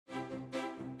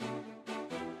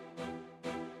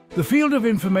The field of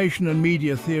information and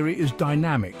media theory is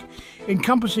dynamic,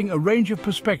 encompassing a range of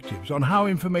perspectives on how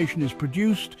information is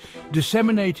produced,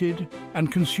 disseminated, and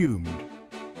consumed.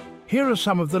 Here are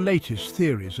some of the latest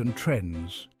theories and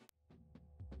trends.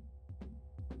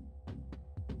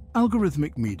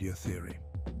 Algorithmic media theory.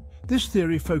 This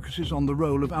theory focuses on the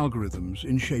role of algorithms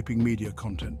in shaping media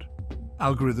content.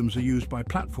 Algorithms are used by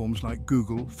platforms like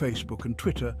Google, Facebook, and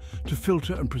Twitter to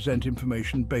filter and present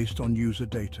information based on user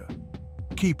data.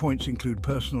 Key points include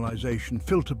personalization,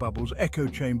 filter bubbles, echo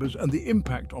chambers, and the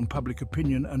impact on public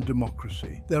opinion and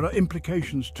democracy. There are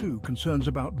implications too, concerns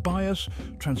about bias,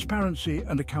 transparency,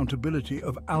 and accountability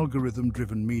of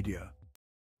algorithm-driven media.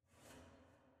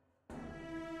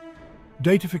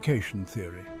 Datafication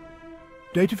theory.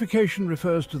 Datafication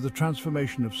refers to the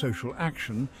transformation of social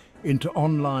action into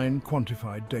online,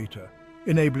 quantified data,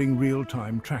 enabling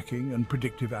real-time tracking and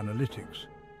predictive analytics.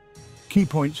 Key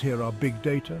points here are big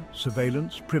data,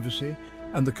 surveillance, privacy,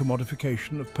 and the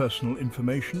commodification of personal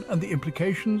information, and the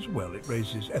implications, well, it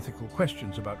raises ethical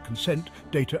questions about consent,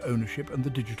 data ownership, and the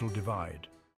digital divide.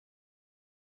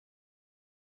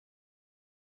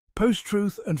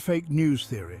 Post-truth and fake news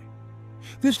theory.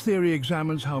 This theory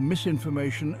examines how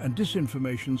misinformation and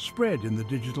disinformation spread in the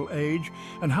digital age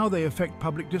and how they affect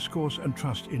public discourse and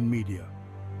trust in media.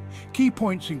 Key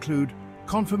points include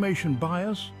confirmation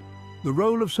bias, the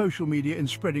role of social media in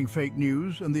spreading fake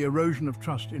news, and the erosion of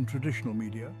trust in traditional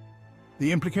media.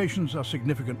 The implications are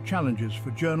significant challenges for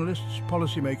journalists,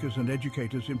 policymakers, and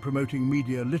educators in promoting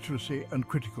media literacy and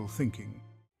critical thinking.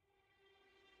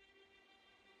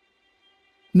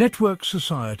 Network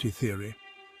society theory.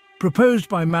 Proposed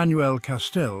by Manuel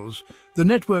Castells, the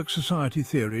network society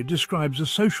theory describes a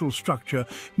social structure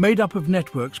made up of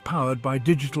networks powered by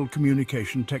digital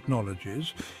communication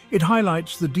technologies. It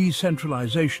highlights the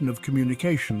decentralization of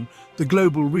communication, the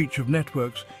global reach of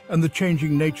networks, and the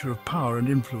changing nature of power and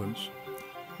influence.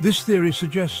 This theory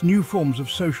suggests new forms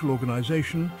of social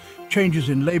organization, changes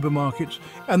in labor markets,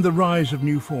 and the rise of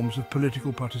new forms of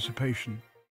political participation.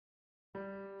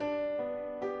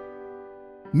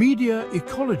 Media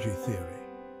ecology theory.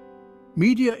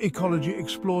 Media ecology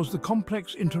explores the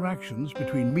complex interactions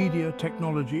between media,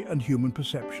 technology, and human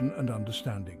perception and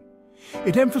understanding.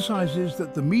 It emphasizes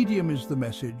that the medium is the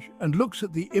message and looks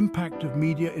at the impact of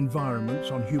media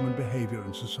environments on human behavior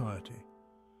and society.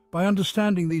 By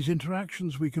understanding these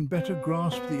interactions, we can better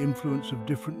grasp the influence of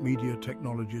different media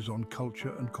technologies on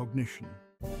culture and cognition.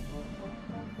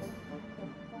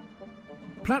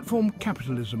 Platform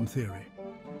capitalism theory.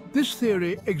 This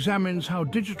theory examines how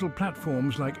digital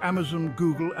platforms like Amazon,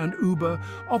 Google, and Uber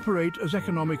operate as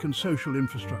economic and social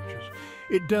infrastructures.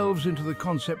 It delves into the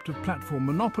concept of platform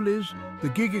monopolies, the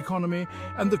gig economy,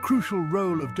 and the crucial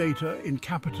role of data in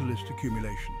capitalist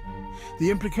accumulation.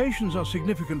 The implications are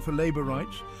significant for labor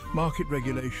rights, market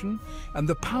regulation, and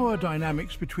the power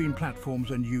dynamics between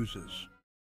platforms and users.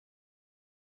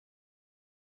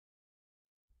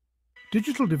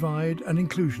 Digital divide and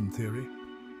inclusion theory.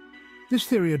 This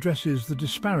theory addresses the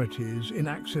disparities in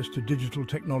access to digital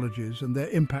technologies and their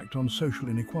impact on social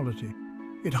inequality.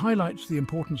 It highlights the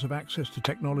importance of access to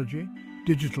technology,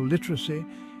 digital literacy,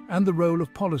 and the role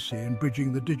of policy in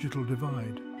bridging the digital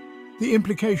divide. The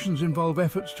implications involve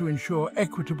efforts to ensure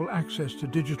equitable access to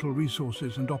digital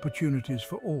resources and opportunities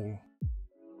for all.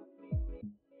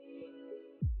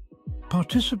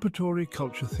 Participatory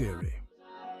culture theory.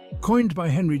 Coined by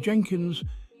Henry Jenkins,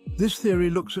 this theory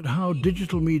looks at how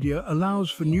digital media allows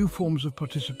for new forms of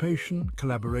participation,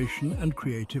 collaboration, and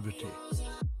creativity.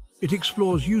 It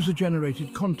explores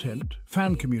user-generated content,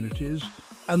 fan communities,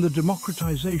 and the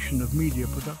democratization of media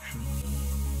production.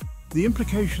 The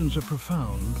implications are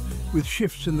profound, with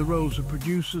shifts in the roles of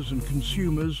producers and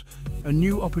consumers and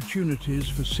new opportunities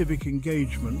for civic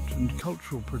engagement and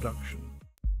cultural production.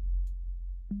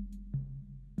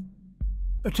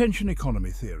 Attention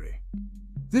economy theory.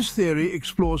 This theory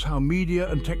explores how media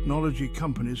and technology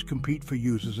companies compete for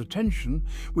users' attention,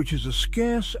 which is a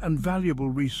scarce and valuable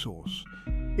resource.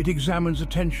 It examines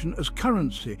attention as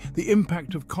currency, the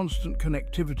impact of constant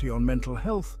connectivity on mental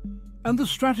health, and the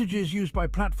strategies used by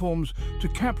platforms to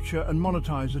capture and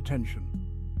monetize attention.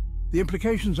 The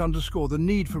implications underscore the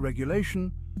need for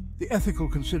regulation, the ethical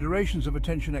considerations of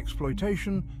attention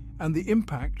exploitation, and the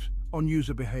impact on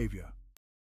user behavior.